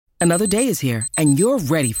Another day is here, and you're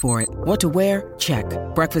ready for it. What to wear? Check.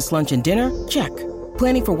 Breakfast, lunch, and dinner? Check.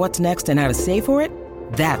 Planning for what's next and how to save for it?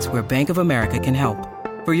 That's where Bank of America can help.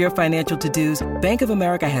 For your financial to-dos, Bank of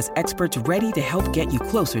America has experts ready to help get you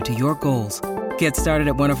closer to your goals. Get started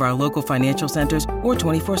at one of our local financial centers or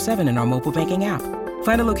 24/7 in our mobile banking app.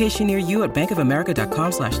 Find a location near you at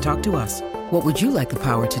bankofamerica.com/talktous. What would you like the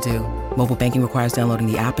power to do? Mobile banking requires downloading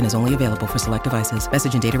the app and is only available for select devices.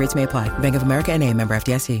 Message and data rates may apply. Bank of America N.A., member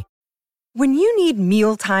FDIC. When you need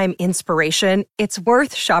mealtime inspiration, it's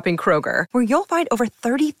worth shopping Kroger, where you'll find over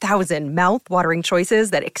 30,000 mouth-watering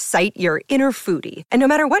choices that excite your inner foodie. And no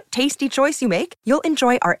matter what tasty choice you make, you'll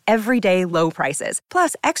enjoy our everyday low prices,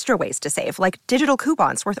 plus extra ways to save, like digital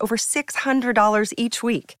coupons worth over $600 each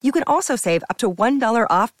week. You can also save up to $1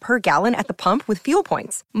 off per gallon at the pump with fuel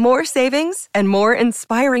points. More savings and more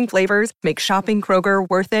inspiring flavors make shopping Kroger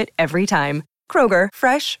worth it every time. Kroger,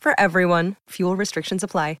 fresh for everyone. Fuel restrictions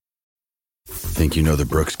apply. Think you know the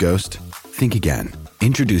Brooks Ghost? Think again.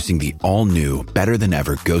 Introducing the all-new,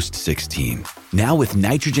 better-than-ever Ghost 16. Now with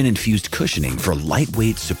nitrogen-infused cushioning for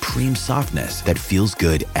lightweight, supreme softness that feels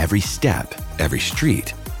good every step, every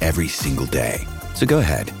street, every single day. So go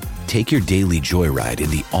ahead, take your daily joyride in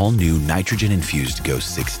the all-new nitrogen-infused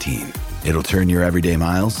Ghost 16. It'll turn your everyday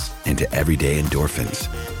miles into everyday endorphins.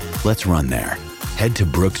 Let's run there. Head to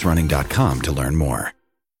brooksrunning.com to learn more.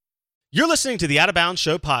 You're listening to the Out of Bounds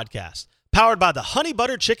Show podcast, powered by the Honey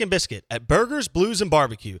Butter Chicken Biscuit at Burgers, Blues, and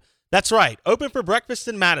Barbecue. That's right, open for breakfast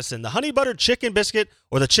in Madison. The Honey Butter Chicken Biscuit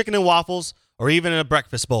or the Chicken and Waffles or even in a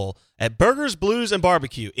breakfast bowl at Burgers, Blues, and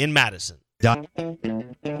Barbecue in Madison.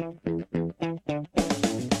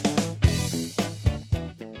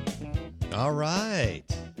 All right.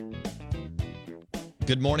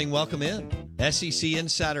 Good morning. Welcome in. SEC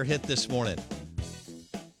Insider Hit this morning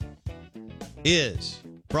is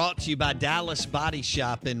brought to you by Dallas Body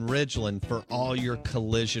Shop in Ridgeland for all your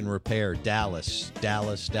collision repair. Dallas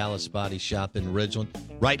Body Shop in Ridgeland,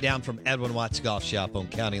 right down from Edwin Watts Golf Shop on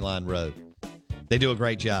County Line Road. They do a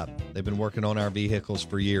great job. They've been working on our vehicles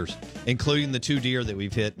for years, including the 2 deer that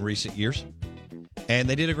we've hit in recent years. And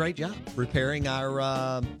they did a great job repairing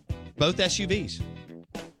our both SUVs.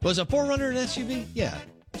 Was a 4Runner an SUV? Yeah.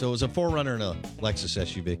 So it was a 4Runner and a Lexus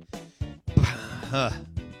SUV.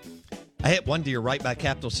 I hit one deer right by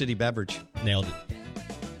Capital City Beverage. Nailed it.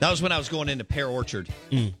 That was when I was going into Pear Orchard.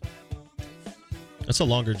 That's a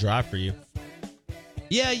longer drive for you.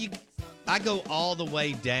 Yeah, I go all the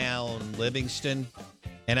way down Livingston,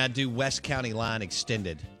 and I do West County Line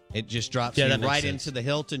Extended. It just drops you right into the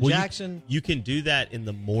Hilton Jackson. You can do that in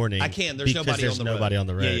the morning. I can. There's nobody on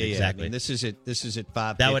the road. Yeah, exactly. I mean, this is at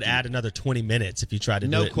 5:50. That would add another 20 minutes if you tried to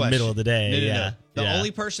do it in the question. middle of the day. No. The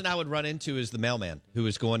only person I would run into is the mailman, who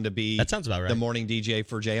is going to be that sounds about right. The morning DJ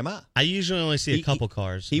for JMI. I usually only see a couple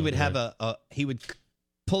cars. He would have he would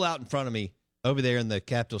pull out in front of me over there in the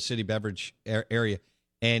Capital City Beverage area,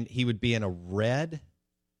 and he would be in a red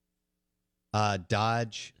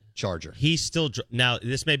Dodge Charger. He still now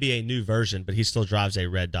this may be a new version, but he still drives a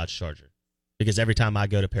red Dodge Charger because every time I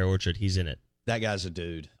go to Pear Orchard, he's in it. That guy's a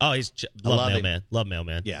dude. Oh, love mailman. Love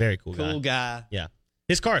mailman. Yeah, very cool guy. Yeah,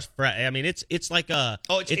 his car is fresh. I mean, it's like a.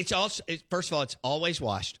 Oh, it's also first of all, it's always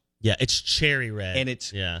washed. Yeah, it's cherry red, and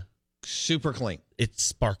it's super clean. It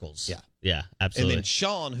sparkles. Yeah, absolutely. And then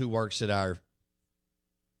Sean, who works at our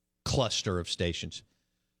cluster of stations,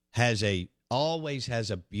 always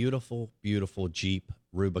has a beautiful, beautiful Jeep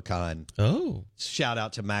Rubicon. Oh. Shout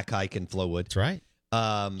out to Mac Hike and Flowwood. That's right.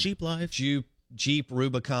 Jeep Life. Jeep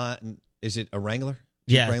Rubicon. Is it a Wrangler?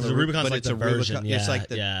 Yeah, Wrangler, the Rubicon's but like it's the a version. Rubicon. Yeah, it's like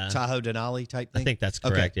the Tahoe Denali type thing? I think that's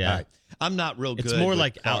correct, okay, yeah. All right. I'm not real good it's more with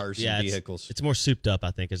like cars and vehicles. It's more souped up,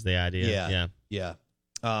 I think, is the idea. Yeah.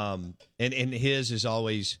 And his is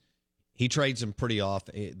always, he trades them pretty off.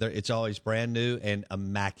 It's always brand new and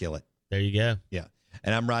immaculate. There you go. Yeah.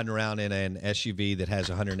 And I'm riding around in an SUV that has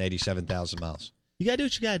 187,000 miles. You got to do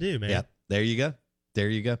what you got to do, man. Yeah. There you go.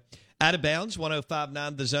 Out of Bounds,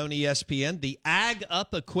 105.9 The Zone ESPN. The Ag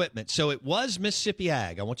Up equipment. So it was Mississippi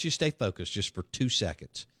Ag. I want you to stay focused just for 2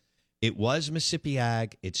 seconds. It was Mississippi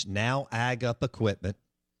Ag. It's now Ag Up equipment.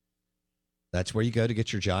 That's where you go to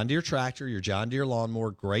get your John Deere tractor, your John Deere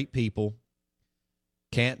lawnmower. Great people.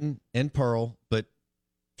 Canton and Pearl, but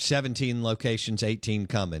 17 locations, 18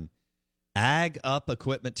 coming. Ag Up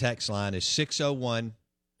equipment text line is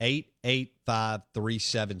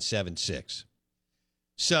 601-885-3776.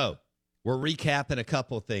 So we're recapping a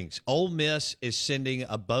couple of things. Ole Miss is sending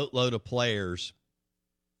a boatload of players,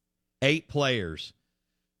 8 players,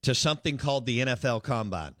 to something called the NFL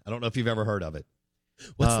Combine. I don't know if you've ever heard of it.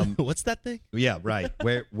 What's that thing? Yeah, right.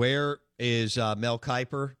 Where is Mel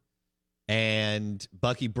Kiper and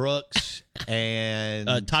Bucky Brooks and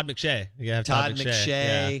Todd McShay. You have Todd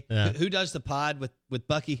McShay. Yeah. Who does the pod with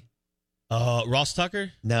Bucky? Ross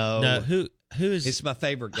Tucker? No. Who is? It's my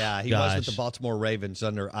favorite guy. He was with the Baltimore Ravens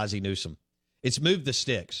under Ozzie Newsome. It's Move the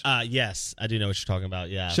Sticks. Yes, I do know what you're talking about.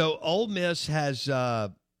 Yeah. So Ole Miss has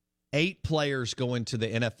 8 players going to the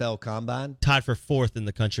NFL Combine. Tied for 4th in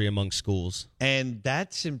the country among schools. And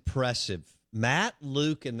that's impressive. Matt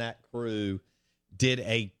Luke and that crew did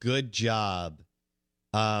a good job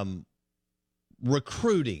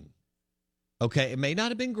recruiting. Okay, it may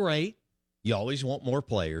not have been great. You always want more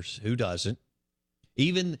players. Who doesn't?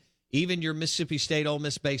 Even your Mississippi State Ole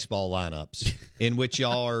Miss baseball lineups, in which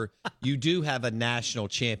you do have a national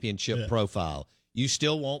championship profile. You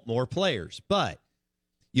still want more players, but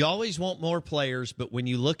you always want more players. But when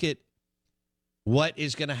you look at what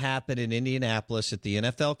is going to happen in Indianapolis at the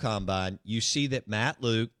NFL Combine, you see that Matt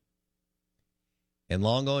Luke and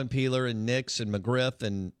Longo and Peeler and Nix and McGriff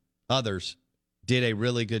and others did a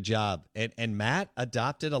really good job. And Matt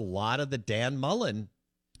adopted a lot of the Dan Mullen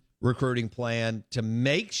recruiting plan to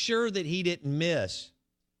make sure that he didn't miss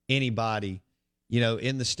anybody,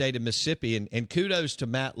 in the state of Mississippi. And kudos to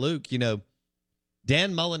Matt Luke.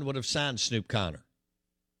 Dan Mullen would have signed Snoop Connor.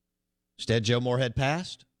 Instead, Joe Moorhead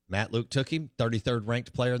passed. Matt Luke took him, 33rd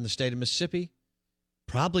ranked player in the state of Mississippi.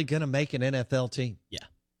 Probably going to make an NFL team. Yeah.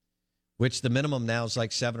 Which the minimum now is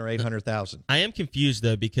like 700,000 or 800,000. I am confused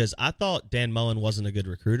though, because I thought Dan Mullen wasn't a good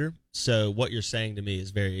recruiter. So what you're saying to me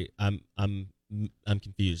is I'm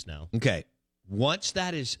confused now. Okay. Once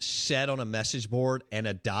that is set on a message board and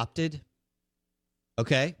adopted,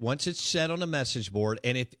 okay, once it's set on a message board,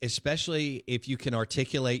 and especially if you can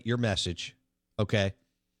articulate your message, okay,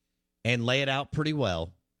 and lay it out pretty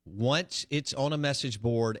well, once it's on a message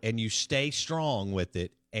board and you stay strong with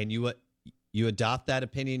it and you adopt that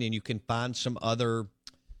opinion and you can find some other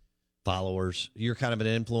followers, you're kind of an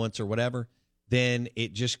influence or whatever, then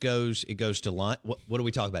it goes to lunch. What do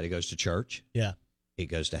we talk about? It goes to church. Yeah. It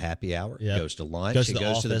goes to happy hour. Yep. It goes to lunch. Goes to it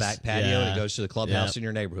goes to the back patio. Yeah. And it goes to the clubhouse in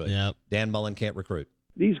your neighborhood. Yep. Dan Mullen can't recruit.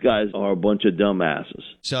 These guys are a bunch of dumbasses.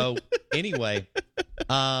 So anyway,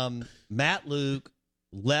 Matt Luke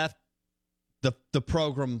left the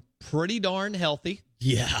program pretty darn healthy.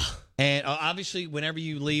 Yeah. And obviously, whenever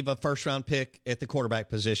you leave a first-round pick at the quarterback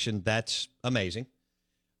position, that's amazing.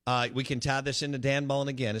 We can tie this into Dan Mullen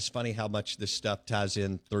again. It's funny how much this stuff ties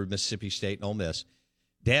in through Mississippi State and Ole Miss.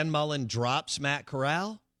 Dan Mullen drops Matt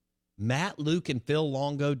Corral. Matt Luke and Phil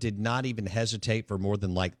Longo did not even hesitate for more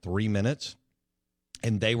than like 3 minutes.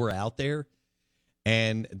 And they were out there,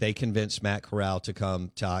 and they convinced Matt Corral to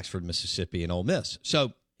come to Oxford, Mississippi, and Ole Miss.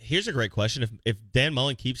 So here's a great question. If Dan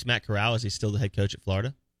Mullen keeps Matt Corral, is he still the head coach at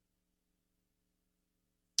Florida?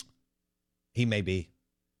 He may be.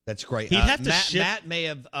 That's great. He'd have to Matt may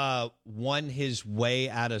have won his way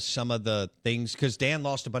out of some of the things because Dan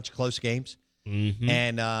lost a bunch of close games. Mm-hmm.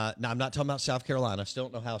 And now I'm not talking about South Carolina. I still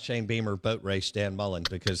don't know how Shane Beamer boat raced Dan Mullen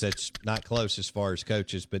because that's not close as far as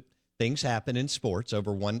coaches. But things happen in sports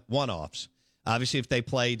over one-offs. Obviously, if they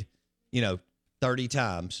played, 30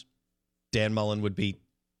 times, Dan Mullen would beat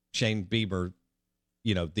Shane Beamer,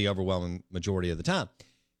 the overwhelming majority of the time.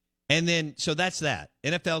 And then, so that's that.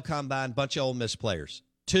 NFL Combine, bunch of Ole Miss players.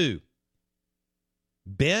 2,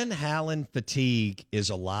 Ben Howland fatigue is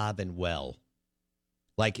alive and well.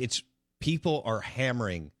 Like people are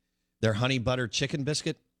hammering their honey butter chicken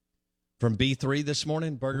biscuit from B3 this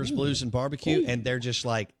morning, Burgers, Blues, and Barbecue, and they're just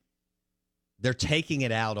like, they're taking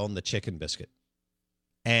it out on the chicken biscuit.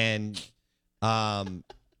 And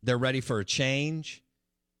they're ready for a change.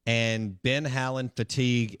 And Ben Howland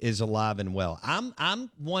fatigue is alive and well. I'm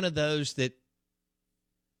one of those that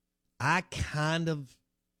I kind of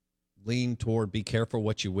lean toward be careful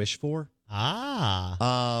what you wish for.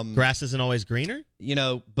 Grass isn't always greener?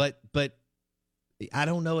 But I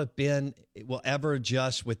don't know if Ben will ever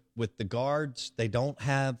adjust with the guards. They don't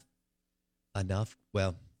have enough.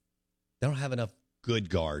 Well, they don't have enough good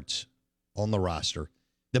guards on the roster.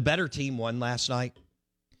 The better team won last night.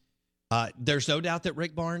 There's no doubt that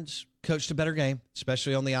Rick Barnes coached a better game,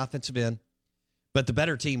 especially on the offensive end. But the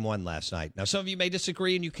better team won last night. Now, some of you may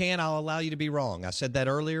disagree, and you can. I'll allow you to be wrong. I said that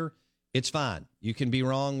earlier. It's fine. You can be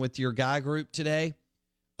wrong with your guy group today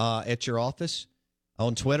at your office,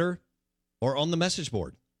 on Twitter, or on the message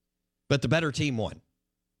board. But the better team won.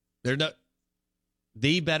 The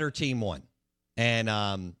better team won.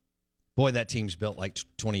 And, boy, that team's built like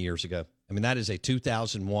 20 years ago. I mean, that is a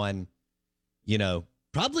 2001,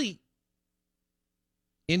 probably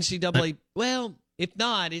NCAA. Well, if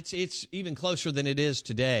not, it's even closer than it is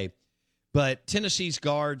today. But Tennessee's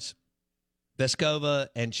guards, Vescova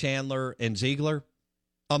and Chandler and Ziegler,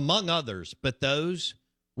 among others, but those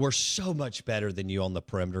were so much better than you on the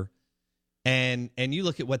perimeter. And you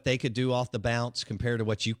look at what they could do off the bounce compared to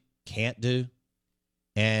what you can't do.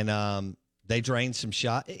 And they drained some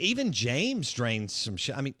shot. Even James drained some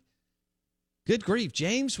shot. I mean, good grief.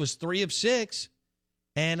 James was 3 of 6,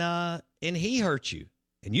 and he hurt you.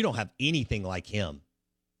 And you don't have anything like him.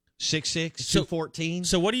 6'6", 214.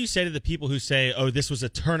 So what do you say to the people who say, oh, this was a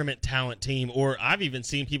tournament talent team? Or I've even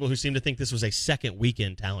seen people who seem to think this was a second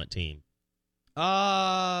weekend talent team.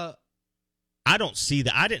 I don't see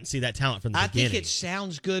that. I didn't see that talent from the beginning. I think it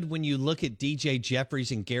sounds good when you look at DJ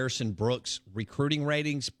Jeffries and Garrison Brooks' recruiting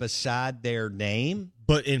ratings beside their name.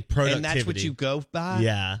 But in productivity. And that's what you go by?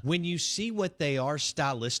 Yeah. When you see what they are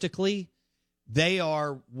stylistically, they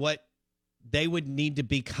are what they would need to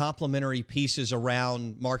be complementary pieces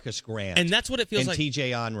around Marcus Grant. And that's what it feels and like.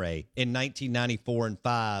 TJ Henry in 1994 and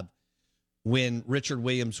 5 when Richard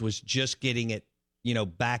Williams was just getting it,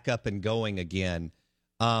 back up and going again.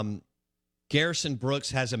 Garrison Brooks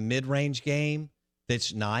has a mid-range game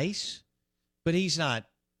that's nice, but he's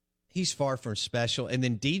far from special. And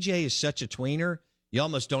then DJ is such a tweener, you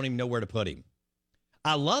almost don't even know where to put him.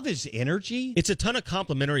 I love his energy. It's a ton of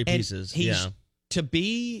complimentary pieces. To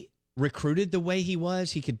be recruited the way he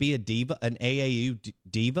was, he could be a diva, an AAU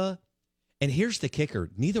diva. And here's the kicker.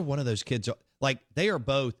 Neither one of those kids they are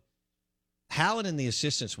both. Howland and the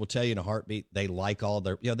assistants will tell you in a heartbeat they like all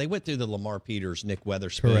their, they went through the Lamar Peters, Nick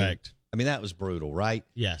Weatherspoon. Correct. I mean, that was brutal, right?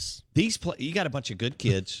 Yes. You got a bunch of good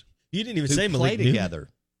kids. You didn't even who say play Malik Newton. together.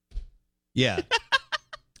 Yeah.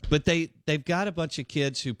 But they've got a bunch of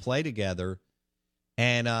kids who play together.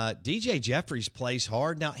 And DJ Jeffries plays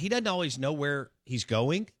hard. Now, he doesn't always know where he's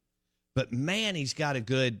going, but, man, he's got a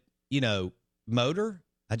good, motor.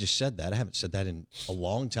 I just said that. I haven't said that in a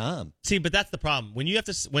long time. See, but that's the problem. When you have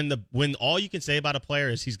to when all you can say about a player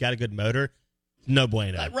is he's got a good motor, no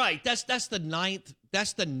bueno. Right. That's the ninth.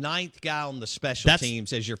 That's the ninth guy on the special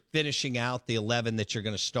teams as you're finishing out the 11 that you're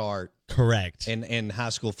going to start. Correct. In high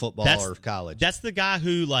school football or college. That's the guy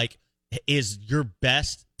who is your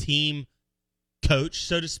best team coach,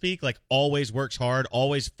 so to speak, always works hard,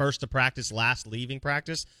 always first to practice, last leaving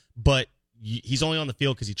practice, but he's only on the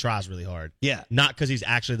field because he tries really hard. Yeah. Not because he's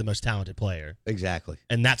actually the most talented player. Exactly.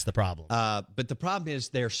 And that's the problem. But the problem is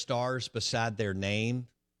they're stars beside their name,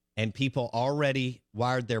 and people already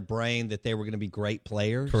wired their brain that they were going to be great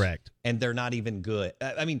players. Correct. And they're not even good.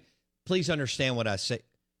 I mean, please understand what I say.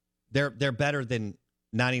 They're better than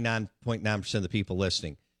 99.9% of the people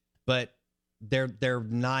listening, but they're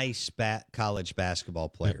nice college basketball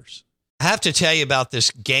players. I have to tell you about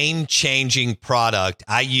this game-changing product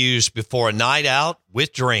I use before a night out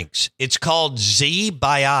with drinks. It's called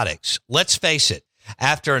Z-Biotics. Let's face it,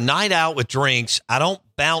 after a night out with drinks, I don't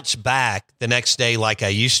bounce back the next day like I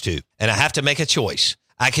used to, and I have to make a choice.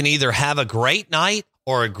 I can either have a great night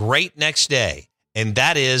or a great next day, and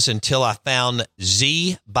that is until I found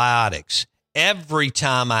Z-Biotics. Every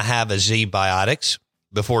time I have a Z-Biotics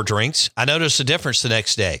before drinks, I notice a difference the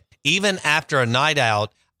next day. Even after a night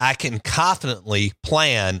out, I can confidently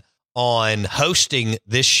plan on hosting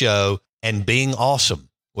this show and being awesome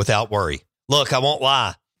without worry. Look, I won't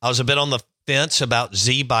lie. I was a bit on the fence about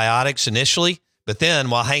Z-Biotics initially, but then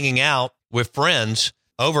while hanging out with friends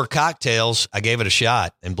over cocktails, I gave it a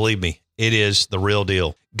shot. And believe me, it is the real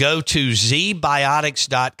deal. Go to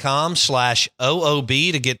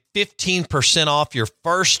zbiotics.com/OOB to get 15% off your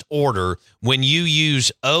first order when you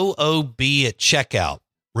use OOB at checkout.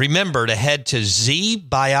 Remember to head to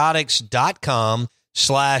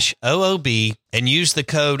zbiotics.com/OOB and use the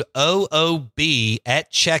code OOB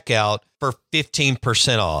at checkout for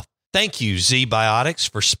 15% off. Thank you, Z-Biotics,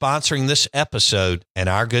 for sponsoring this episode and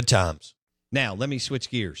our good times. Now, let me switch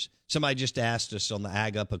gears. Somebody just asked us on the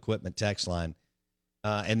Ag Up Equipment text line,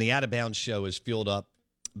 and the Out of Bounds show is fueled up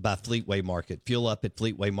by Fleetway Market. Fuel up at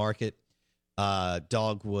Fleetway Market.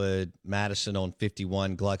 Dogwood, Madison on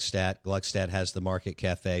 51, Gluckstadt. Gluckstadt has the Market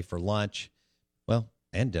Cafe for lunch,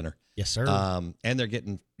 and dinner. Yes, sir. And they're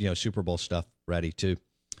getting, Super Bowl stuff ready too.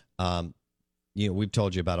 We've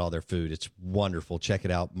told you about all their food. It's wonderful. Check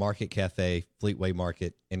it out. Market Cafe, Fleetway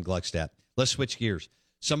Market in Gluckstadt. Let's switch gears.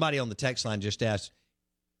 Somebody on the text line just asked,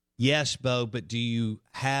 yes, Bo, but do you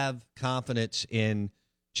have confidence in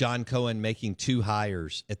John Cohen making 2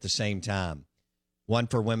 hires at the same time? One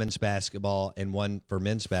for women's basketball and one for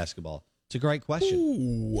men's basketball. It's a great question.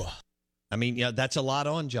 Ooh. I mean, that's a lot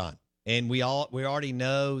on John. And we already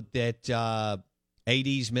know that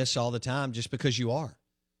ADs miss all the time just because you are,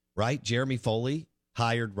 right? Jeremy Foley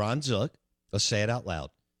hired Ron Zook. Let's say it out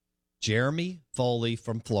loud. Jeremy Foley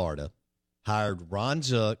from Florida hired Ron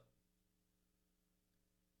Zook,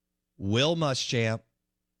 Will Muschamp,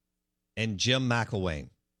 and Jim McElwain,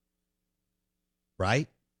 right?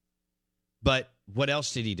 But what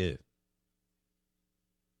else did he do?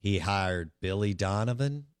 He hired Billy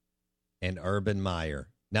Donovan and Urban Meyer.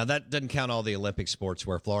 Now, that doesn't count all the Olympic sports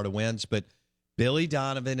where Florida wins, but Billy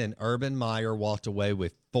Donovan and Urban Meyer walked away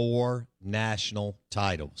with 4 national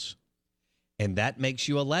titles. And that makes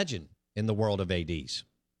you a legend in the world of ADs.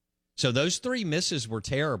 So those 3 misses were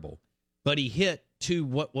terrible, but he hit 2,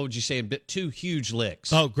 what would you say, 2 huge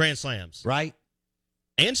licks. Oh, grand slams. Right?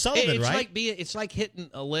 And Sullivan, it's right? It's like hitting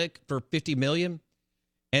a lick for $50 million,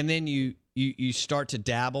 and then you start to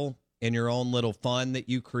dabble in your own little fun that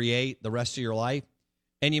you create the rest of your life,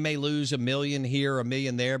 and you may lose $1 million here, $1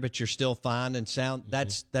 million there, but you're still fine and sound.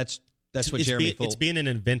 That's what Jeremy Full. It's being an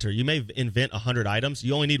inventor. You may invent 100 items.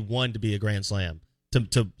 You only need one to be a grand slam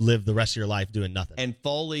to live the rest of your life doing nothing. And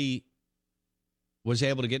Foley was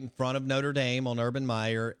able to get in front of Notre Dame on Urban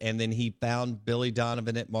Meyer, and then he found Billy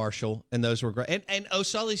Donovan at Marshall, and those were great. And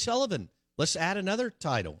O'Sully Sullivan. Let's add another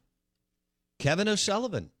title. Kevin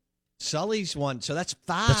O'Sullivan. Sully's won, so that's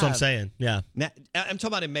 5. That's what I'm saying, yeah. Now, I'm talking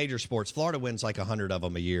about in major sports. Florida wins like 100 of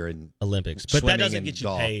them a year in Olympics. But that doesn't get you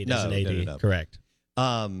golf. paid as an AD. No. Correct.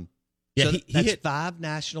 Yeah, so he hit 5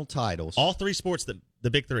 national titles. all 3 sports, the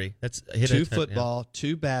big 3. That's 2 football,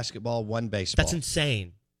 2 basketball, 1 baseball. That's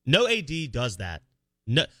insane. No AD does that.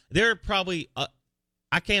 No, there are probably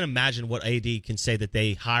I can't imagine what AD can say that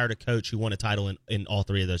they hired a coach who won a title in all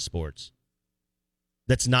 3 of those sports.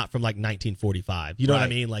 That's not from like 1945. You know what I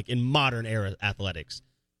mean? Like in modern era athletics.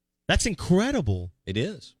 That's incredible. It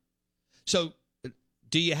is. So,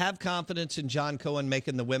 do you have confidence in John Cohen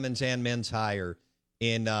making the women's and men's hire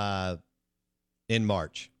in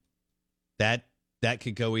March? That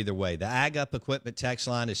could go either way. The Ag Up Equipment text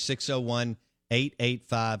line is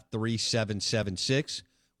 601-885-3776.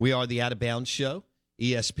 We are the Out of Bounds Show,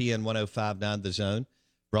 ESPN 105.9 The Zone,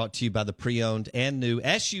 brought to you by the pre-owned and new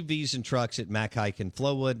SUVs and trucks at Mac Haik and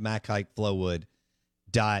Flowood,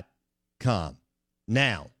 MacHaikFlowood.com.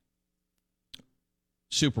 Now,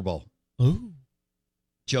 Super Bowl. Ooh.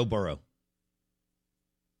 Joe Burrow.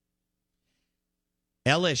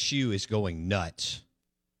 LSU is going nuts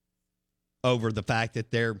over the fact that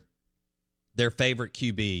their favorite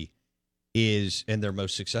QB is, and their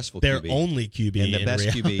most successful their QB. Their only QB. And the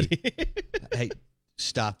best reality. QB. Hey,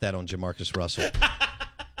 stop that on Jamarcus Russell.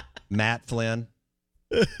 Matt Flynn.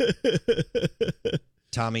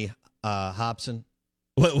 Tommy Hobson.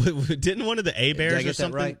 What, didn't one of the A-Bears Did I get or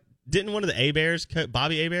something? that right? Didn't one of the A-Bears,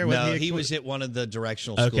 Bobby A-Bear? No, he was at one of the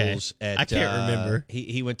directional schools. I can't remember.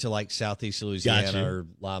 He went to like Southeast Louisiana or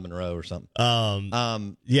La Monroe or something.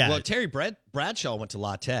 Yeah. Well, Terry Bradshaw went to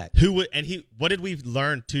La Tech. What did we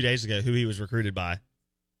learn 2 days ago? Who he was recruited by?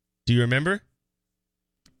 Do you remember?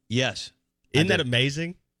 Yes. Isn't that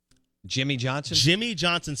amazing? Jimmy Johnson? Jimmy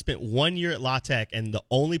Johnson spent 1 year at La Tech, and the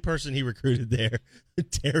only person he recruited there,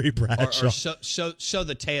 Terry Bradshaw. Or so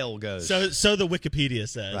the tale goes. So the Wikipedia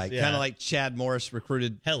says. Right, yeah. kind of like Chad Morris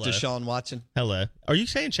recruited Deshaun Watson. Hello. Are you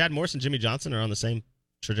saying Chad Morris and Jimmy Johnson are on the same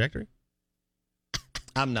trajectory?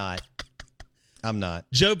 I'm not.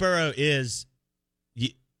 Joe Burrow is,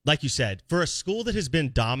 like you said, for a school that has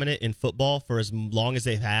been dominant in football for as long as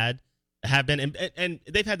they've have been, and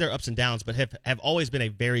they've had their ups and downs, but have always been a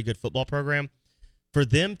very good football program. For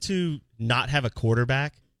them to not have a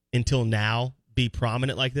quarterback until now be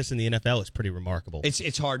prominent like this in the NFL is pretty remarkable.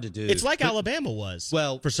 It's hard to do. It's like Alabama was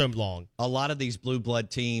for so long. A lot of these blue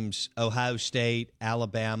blood teams, Ohio State,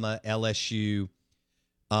 Alabama, LSU,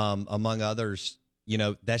 among others,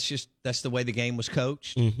 that's the way the game was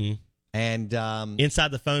coached. Mm-hmm. And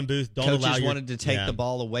inside the phone booth, coaches wanted to take the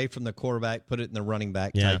ball away from the quarterback, put it in the running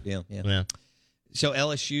back type deal. Yeah. So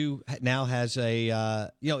LSU now has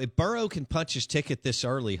if Burrow can punch his ticket this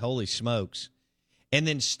early, holy smokes. And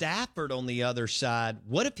then Stafford on the other side,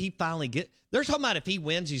 what if he finally they're talking about if he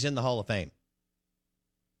wins, he's in the Hall of Fame.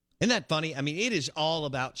 Isn't that funny? I mean, it is all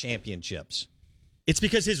about championships. It's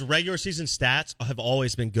because his regular season stats have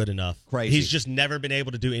always been good enough. Crazy. He's just never been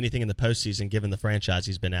able to do anything in the postseason given the franchise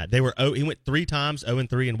he's been at. He went 3 times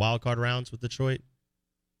 0-3 in wild card rounds with Detroit.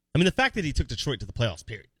 I mean, the fact that he took Detroit to the playoffs,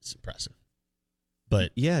 period, is impressive.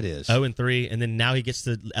 But yeah, it is. 0-3, and then now he gets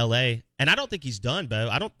to L.A. And I don't think he's done, Bo.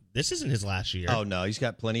 This isn't his last year. Oh no, he's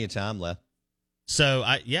got plenty of time left. So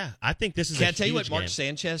I think this is. Can I tell you what game. Mark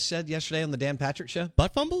Sanchez said yesterday on the Dan Patrick Show?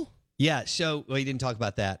 Butt fumble? Yeah. So he didn't talk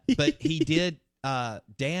about that, but he did.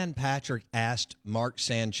 Dan Patrick asked Mark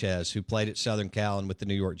Sanchez, who played at Southern Cal and with the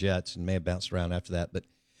New York Jets and may have bounced around after that. But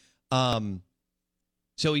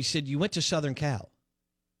so he said, "You went to Southern Cal?"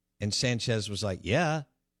 And Sanchez was like, "Yeah."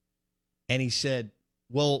 And he said,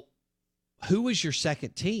 "Well, who was your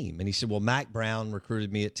second team?" And he said, "Well, Mac Brown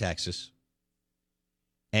recruited me at Texas."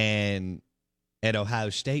 And at Ohio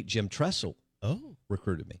State, Jim Tressel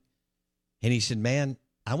recruited me. And he said, man,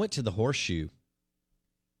 I went to the Horseshoe,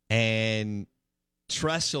 and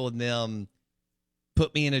Tressel and them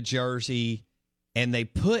put me in a jersey, and they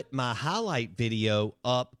put my highlight video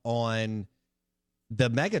up on the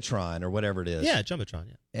Megatron or whatever it is. Yeah, Jumbotron,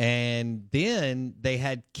 yeah. And then they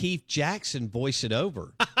had Keith Jackson voice it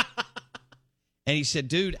over. And he said,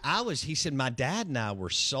 dude, he said, my dad and I were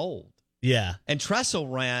sold. Yeah. And Tressel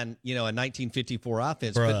ran, a 1954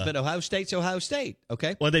 offense, but Ohio State's Ohio State,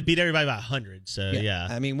 okay? Well, they beat everybody by 100, so yeah.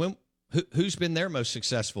 I mean, who's been their most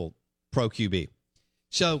successful pro QB?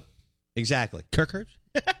 So, exactly. Kirk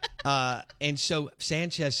Herbstreit? And so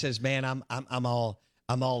Sanchez says, man, I'm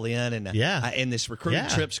all in, and this recruiting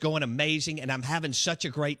trip's going amazing, and I'm having such a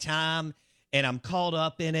great time, and I'm caught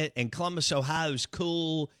up in it, and Columbus, Ohio's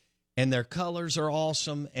cool, and their colors are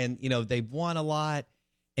awesome, and, they've won a lot.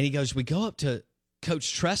 And he goes, we go up to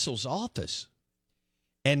Coach Tressel's office,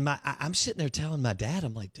 and I'm sitting there telling my dad,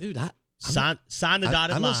 I'm like, dude, sign the dotted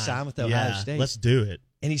line. I'm going to sign with Ohio State. Let's do it.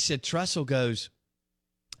 And he said, Tressel goes,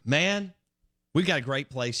 man, we've got a great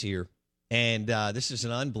place here, and this is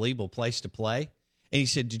an unbelievable place to play. And he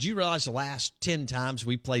said, did you realize the last 10 times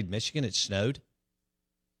we played Michigan, it snowed?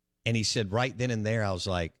 And he said, right then and there, I was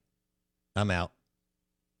like, I'm out.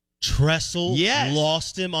 Tressel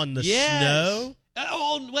lost him on the snow?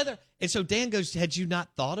 On weather. And so Dan goes, had you not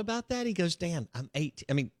thought about that? He goes, Dan, I'm 8.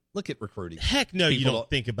 I mean, look at recruiting. Heck no, you don't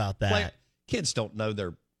think about that. Kids don't know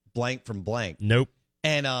their blank from blank. Nope.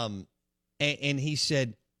 And he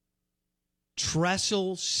said,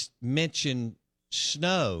 Tressel mentioned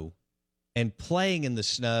snow and playing in the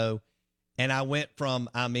snow, and I went from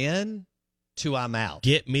I'm in to I'm out.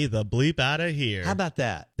 Get me the bleep out of here. How about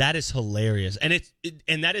that? That is hilarious. And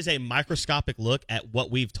and that is a microscopic look at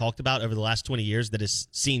what we've talked about over the last 20 years that has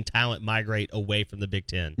seen talent migrate away from the Big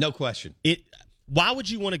Ten. No question. Why would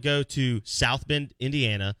you want to go to South Bend,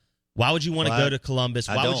 Indiana? Why would you want to go to Columbus?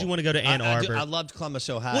 Why would you want to go to Ann Arbor? I loved Columbus,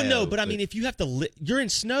 Ohio. Well, no, but I mean, if you have to you're in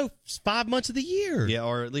snow 5 months of the year. Yeah,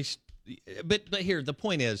 or at least but here, the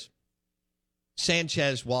point is,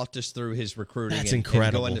 Sanchez walked us through his recruiting and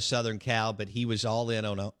going to Southern Cal, but he was all in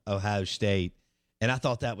on Ohio State. And I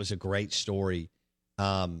thought that was a great story,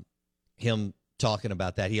 him talking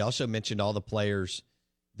about that. He also mentioned all the players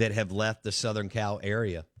that have left the Southern Cal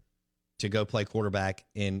area to go play quarterback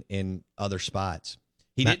in other spots.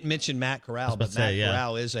 He didn't mention Matt Corral, but Matt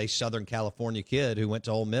Corral is a Southern California kid who went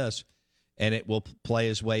to Ole Miss, and it will play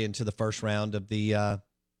his way into the first round of the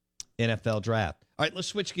NFL draft. All right, let's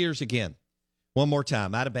switch gears again. One more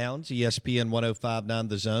time. Out of Bounds, ESPN 105.9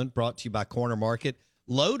 The Zone, brought to you by Corner Market.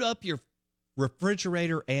 Load up your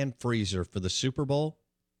refrigerator and freezer for the Super Bowl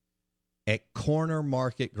at Corner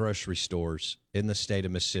Market grocery stores in the state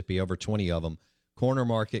of Mississippi. Over 20 of them. Corner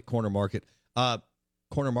Market. Corner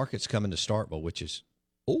Market's coming to Starkville, which is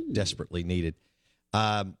desperately needed.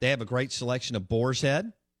 They have a great selection of Boar's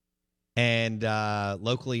Head, and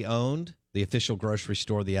locally owned. The official grocery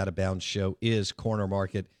store of the Out of Bounds show is Corner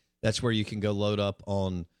Market. That's where you can go load up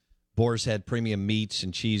on Boar's Head premium meats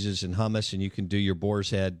and cheeses and hummus, and you can do your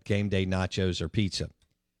Boar's Head game day nachos or pizza.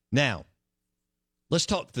 Now, let's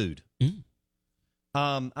talk food.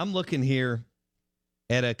 I'm looking here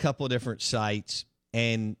at a couple of different sites,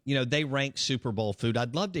 and, they rank Super Bowl food.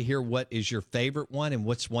 I'd love to hear what is your favorite one and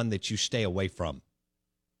what's one that you stay away from.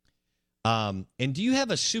 And do you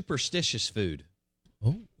have a superstitious food?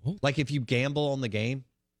 Like if you gamble on the game,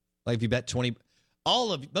 like if you bet 20,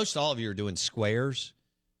 most all of you are doing squares,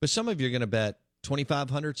 but some of you are going to bet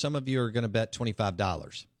 $2,500. Some of you are going to bet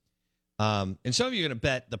 $25. And some of you are going to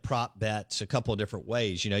bet the prop bets a couple of different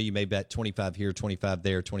ways. You may bet 25 here, 25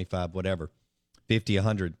 there, 25 whatever, 50,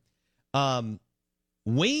 100.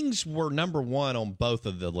 Wings were number one on both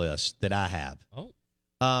of the lists that I have.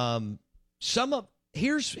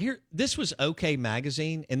 This was OK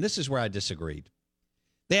Magazine, and this is where I disagreed.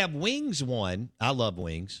 They have wings 1. I love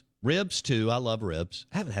wings. Ribs 2. I love ribs.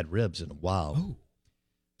 I haven't had ribs in a while.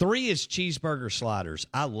 3 is cheeseburger sliders.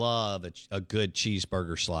 I love a good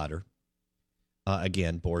cheeseburger slider.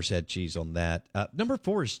 Again, Boar's Head cheese on that. Number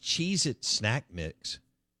 4 is Cheez-It snack mix.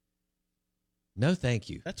 No, thank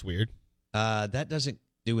you. That's weird. That doesn't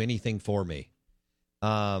do anything for me.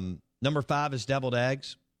 Number 5 is deviled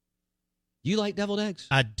eggs. You like deviled eggs?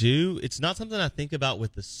 I do. It's not something I think about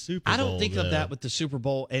with the Super Bowl. I don't think of that with the Super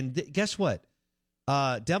Bowl. And guess what?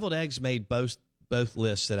 Deviled eggs made both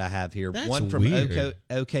lists that I have here. That's one from weird.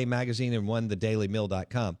 OK Magazine and one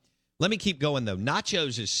thedailymeal.com. Let me keep going, though.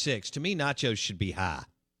 Nachos is 6. To me, nachos should be high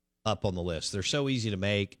up on the list. They're so easy to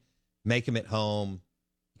make. Make them at home.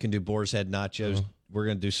 You can do Boar's Head nachos. We're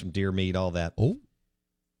going to do some deer meat, all that.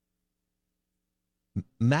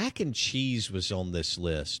 Mac and cheese was on this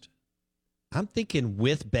list. I'm thinking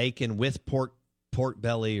with bacon, with pork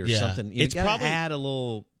belly or something. You got to add a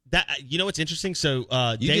little. That you know what's interesting? So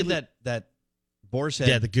you did that boar's head.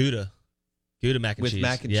 Yeah, the Gouda mac and cheese. With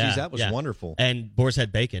mac and cheese, that was wonderful. And boar's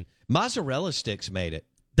head bacon. Mozzarella sticks made it.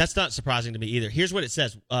 That's not surprising to me either. Here's what it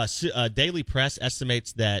says. Daily Press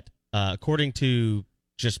estimates that according to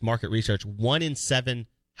just market research, 1 in 7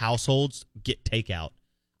 households get takeout.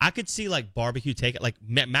 I could see like barbecue takeout, like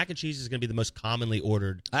mac and cheese is going to be the most commonly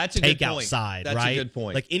ordered takeout side, That's right? a good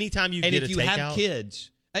point. Like anytime you and get if a you takeout, have kids,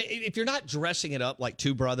 if you're not dressing it up like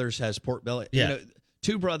Two Brothers has pork belly, yeah.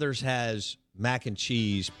 Two Brothers has mac and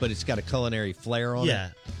cheese, but it's got a culinary flair on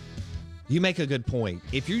it. You make a good point.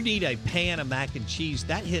 If you need a pan of mac and cheese,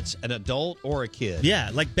 that hits an adult or a kid. Yeah,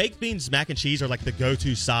 like baked beans, mac and cheese are like the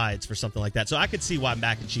go-to sides for something like that. So I could see why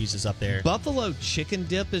mac and cheese is up there. Buffalo chicken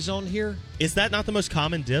dip is on here. Is that not the most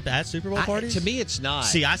common dip at Super Bowl parties? To me, it's not.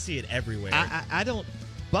 See, I see it everywhere. I don't.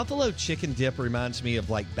 Buffalo chicken dip reminds me of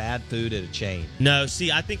like bad food at a chain. No,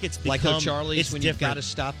 see, I think it's become, like O'Charlie's when different. you've got to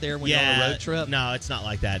stop there when you're on a road trip. No, it's not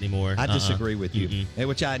like that anymore. I disagree with you,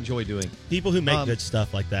 which I enjoy doing. People who make good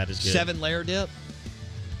stuff like that is good. 7-layer dip.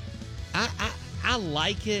 I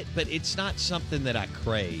like it, but it's not something that I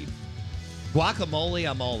crave. Guacamole,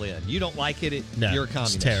 I'm all in. You don't like it, you're a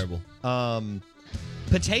communist. It's terrible.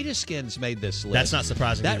 Potato skins made this list. That's not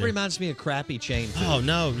surprising. That either. reminds me of crappy chain food. Oh,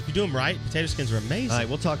 no. If you do them right, potato skins are amazing. All right,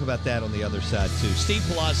 we'll talk about that on the other side, too. Steve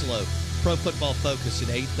Palazzolo, Pro Football Focus at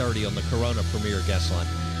 8:30 on the Corona Premier Guest Line.